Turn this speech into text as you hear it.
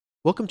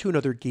Welcome to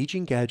another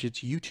Gauging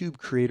Gadgets YouTube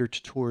creator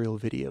tutorial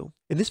video.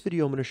 In this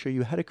video, I'm going to show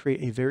you how to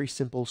create a very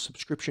simple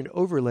subscription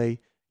overlay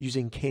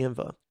using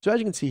Canva. So as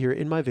you can see here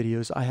in my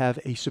videos, I have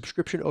a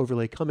subscription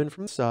overlay come in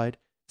from the side,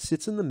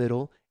 sits in the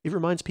middle. It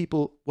reminds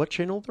people what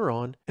channel they're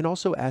on and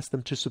also asks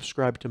them to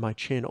subscribe to my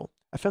channel.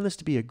 I found this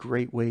to be a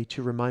great way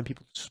to remind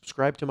people to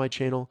subscribe to my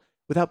channel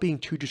without being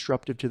too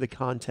disruptive to the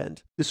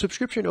content. The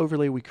subscription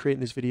overlay we create in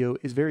this video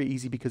is very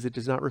easy because it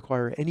does not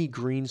require any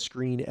green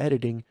screen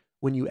editing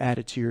when you add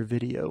it to your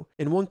video.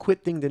 And one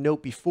quick thing to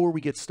note before we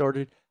get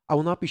started, I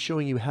will not be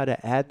showing you how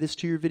to add this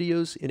to your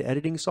videos in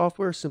editing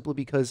software simply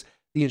because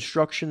the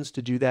instructions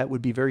to do that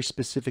would be very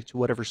specific to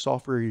whatever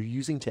software you're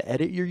using to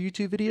edit your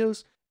YouTube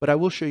videos, but I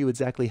will show you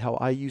exactly how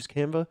I use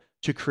Canva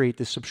to create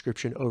this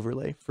subscription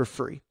overlay for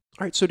free.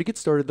 All right, so to get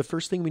started, the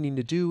first thing we need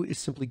to do is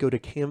simply go to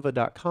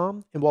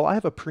canva.com. And while I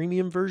have a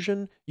premium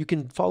version, you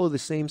can follow the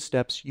same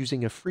steps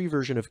using a free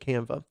version of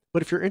Canva.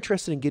 But if you're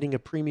interested in getting a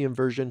premium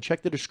version,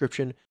 check the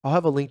description. I'll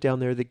have a link down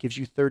there that gives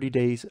you 30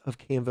 days of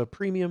Canva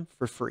Premium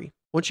for free.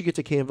 Once you get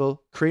to Canva,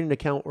 create an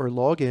account or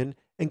log in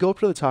and go up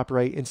to the top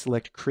right and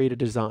select Create a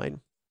Design.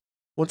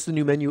 Once the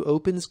new menu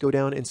opens, go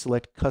down and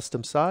select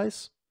Custom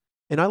Size.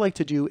 And I like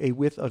to do a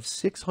width of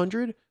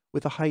 600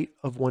 with a height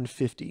of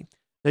 150.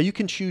 Now you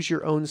can choose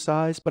your own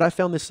size, but I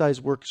found this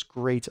size works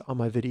great on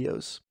my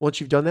videos. Once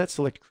you've done that,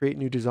 select Create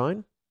New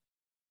Design.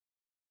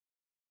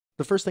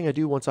 The first thing I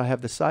do once I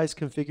have the size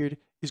configured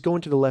is go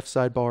into the left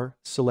sidebar,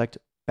 select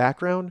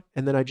Background,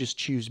 and then I just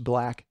choose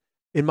black.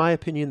 In my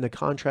opinion, the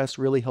contrast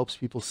really helps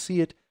people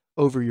see it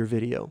over your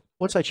video.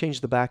 Once I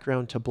change the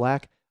background to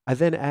black, I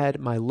then add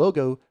my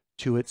logo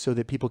to it so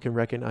that people can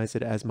recognize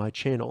it as my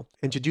channel.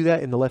 And to do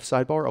that in the left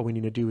sidebar, all we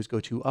need to do is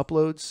go to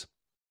Uploads,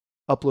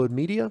 Upload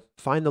Media,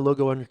 find the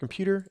logo on your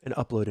computer, and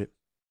upload it.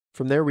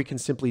 From there, we can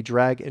simply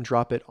drag and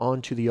drop it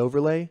onto the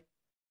overlay,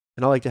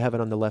 and I like to have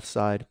it on the left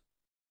side.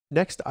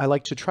 Next, I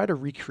like to try to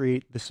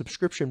recreate the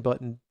subscription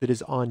button that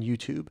is on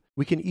YouTube.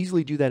 We can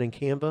easily do that in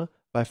Canva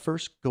by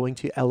first going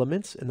to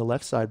Elements in the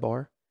left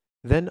sidebar,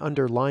 then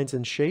under Lines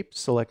and Shape,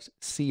 select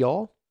See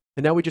All,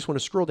 and now we just want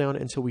to scroll down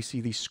until we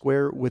see the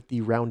square with the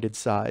rounded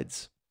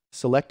sides.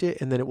 Select it,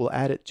 and then it will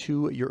add it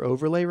to your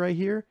overlay right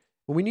here.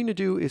 What we need to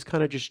do is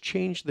kind of just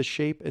change the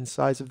shape and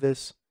size of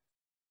this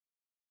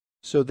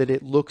so that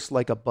it looks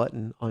like a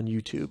button on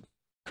YouTube.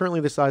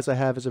 Currently the size I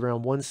have is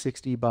around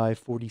 160 by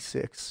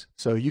 46.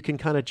 So you can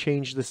kind of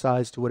change the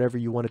size to whatever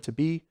you want it to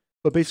be,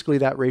 but basically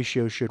that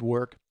ratio should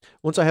work.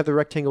 Once I have the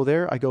rectangle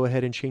there, I go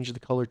ahead and change the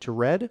color to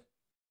red.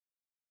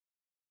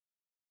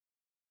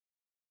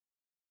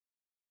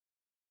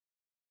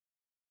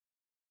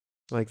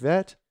 Like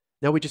that.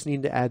 Now we just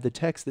need to add the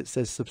text that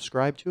says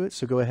subscribe to it.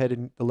 So go ahead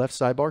in the left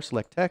sidebar,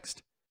 select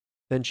text,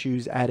 then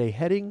choose add a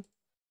heading.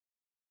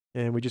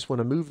 And we just want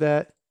to move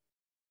that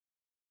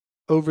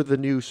over the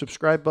new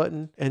subscribe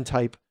button and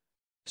type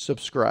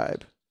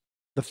subscribe.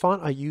 The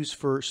font I use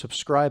for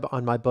subscribe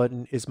on my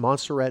button is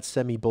Montserrat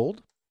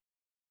Semi-Bold.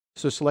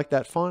 So select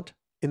that font.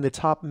 In the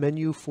top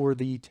menu for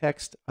the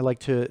text, I like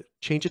to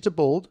change it to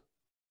bold.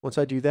 Once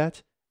I do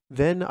that,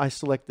 then I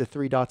select the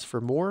three dots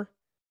for more,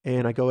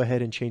 and I go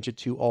ahead and change it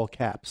to all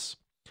caps.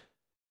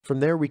 From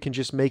there, we can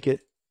just make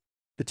it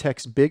the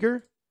text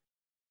bigger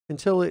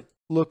until it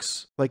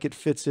looks like it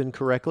fits in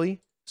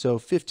correctly. So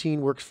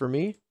 15 works for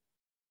me.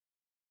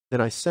 Then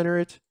I center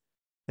it,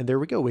 and there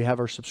we go. We have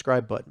our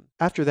subscribe button.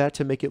 After that,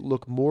 to make it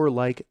look more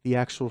like the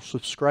actual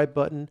subscribe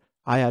button,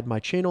 I add my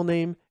channel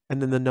name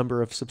and then the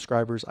number of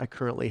subscribers I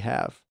currently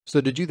have. So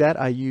to do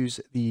that, I use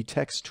the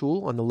text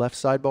tool on the left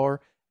sidebar,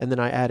 and then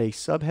I add a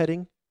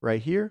subheading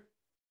right here.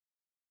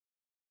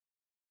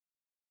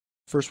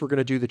 First, we're going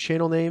to do the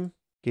channel name,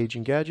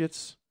 Gauging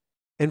Gadgets.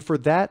 And for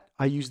that,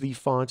 I use the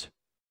font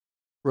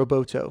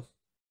Roboto.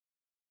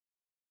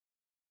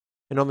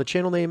 And on the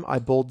channel name, I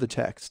bold the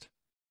text.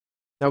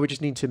 Now we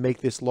just need to make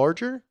this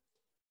larger,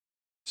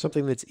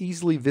 something that's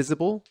easily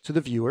visible to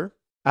the viewer.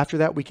 After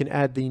that, we can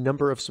add the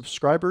number of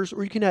subscribers,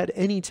 or you can add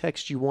any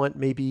text you want,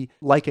 maybe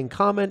like and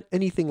comment,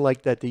 anything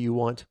like that that you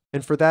want.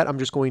 And for that, I'm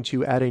just going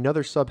to add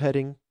another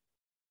subheading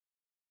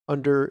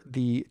under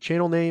the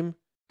channel name.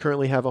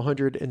 Currently have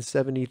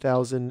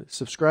 170,000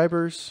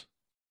 subscribers.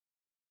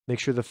 Make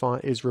sure the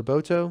font is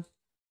Roboto.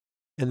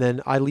 And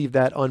then I leave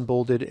that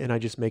unbolded and I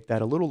just make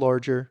that a little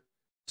larger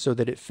so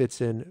that it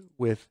fits in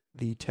with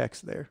the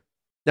text there.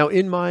 Now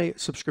in my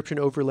subscription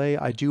overlay,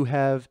 I do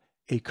have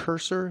a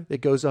cursor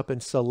that goes up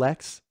and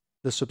selects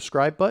the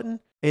subscribe button.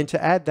 And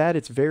to add that,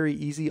 it's very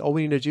easy. All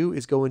we need to do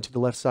is go into the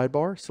left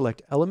sidebar,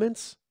 select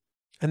Elements,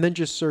 and then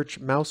just search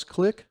mouse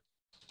click.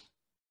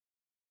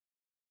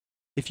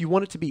 If you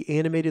want it to be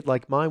animated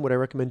like mine, what I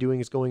recommend doing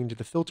is going into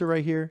the filter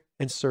right here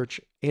and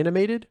search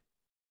animated.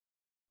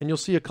 And you'll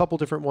see a couple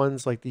different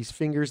ones like these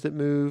fingers that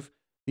move,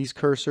 these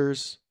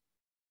cursors.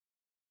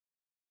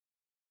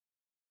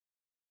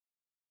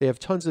 They have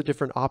tons of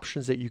different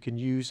options that you can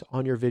use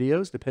on your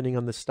videos depending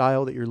on the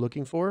style that you're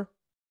looking for.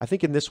 I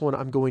think in this one,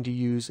 I'm going to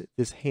use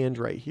this hand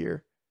right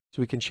here.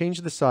 So we can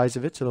change the size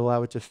of it to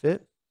allow it to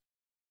fit.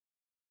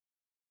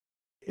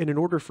 And in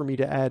order for me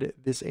to add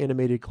this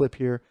animated clip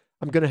here,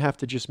 I'm going to have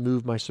to just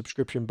move my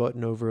subscription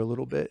button over a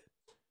little bit.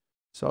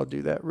 So I'll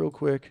do that real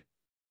quick.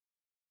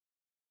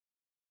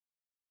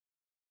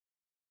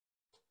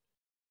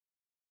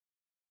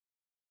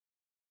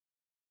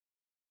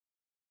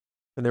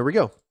 And there we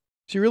go.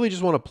 So you really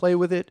just want to play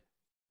with it.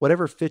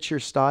 Whatever fits your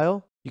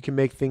style. You can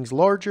make things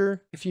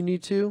larger if you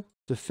need to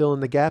fill in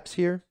the gaps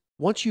here.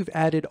 Once you've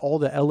added all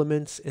the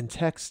elements and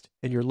text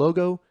and your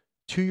logo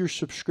to your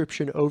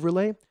subscription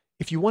overlay,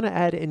 if you want to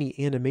add any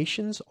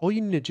animations, all you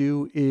need to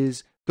do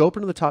is go up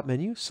into the top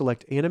menu,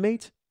 select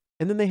Animate,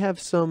 and then they have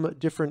some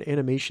different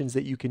animations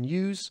that you can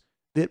use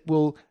that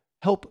will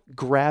help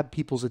grab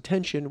people's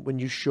attention when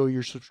you show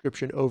your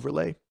subscription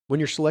overlay. When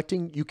you're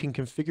selecting, you can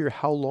configure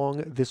how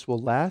long this will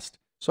last.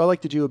 So I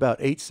like to do about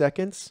 8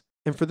 seconds.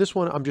 And for this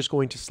one, I'm just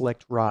going to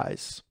select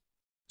Rise.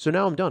 So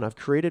now I'm done. I've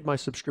created my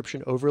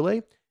subscription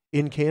overlay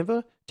in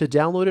Canva. To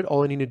download it,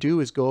 all I need to do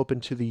is go up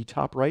into the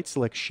top right,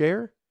 select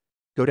Share,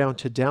 go down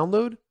to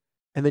Download,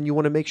 and then you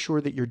want to make sure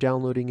that you're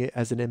downloading it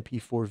as an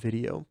MP4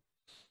 video.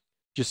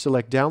 Just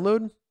select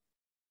Download.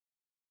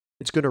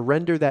 It's going to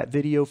render that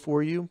video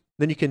for you.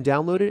 Then you can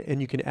download it and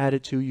you can add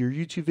it to your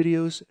YouTube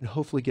videos and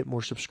hopefully get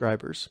more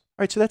subscribers.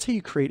 All right, so that's how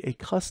you create a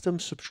custom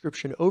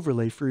subscription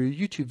overlay for your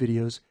YouTube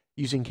videos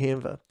using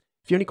Canva.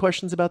 If you have any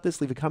questions about this,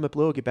 leave a comment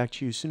below. I'll get back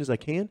to you as soon as I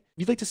can. If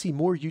you'd like to see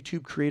more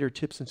YouTube creator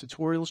tips and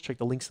tutorials, check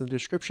the links in the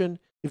description.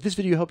 If this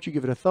video helped you,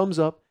 give it a thumbs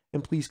up,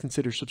 and please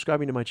consider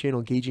subscribing to my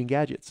channel, Gauging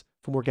Gadgets,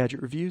 for more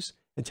gadget reviews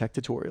and tech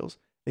tutorials.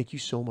 Thank you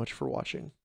so much for watching.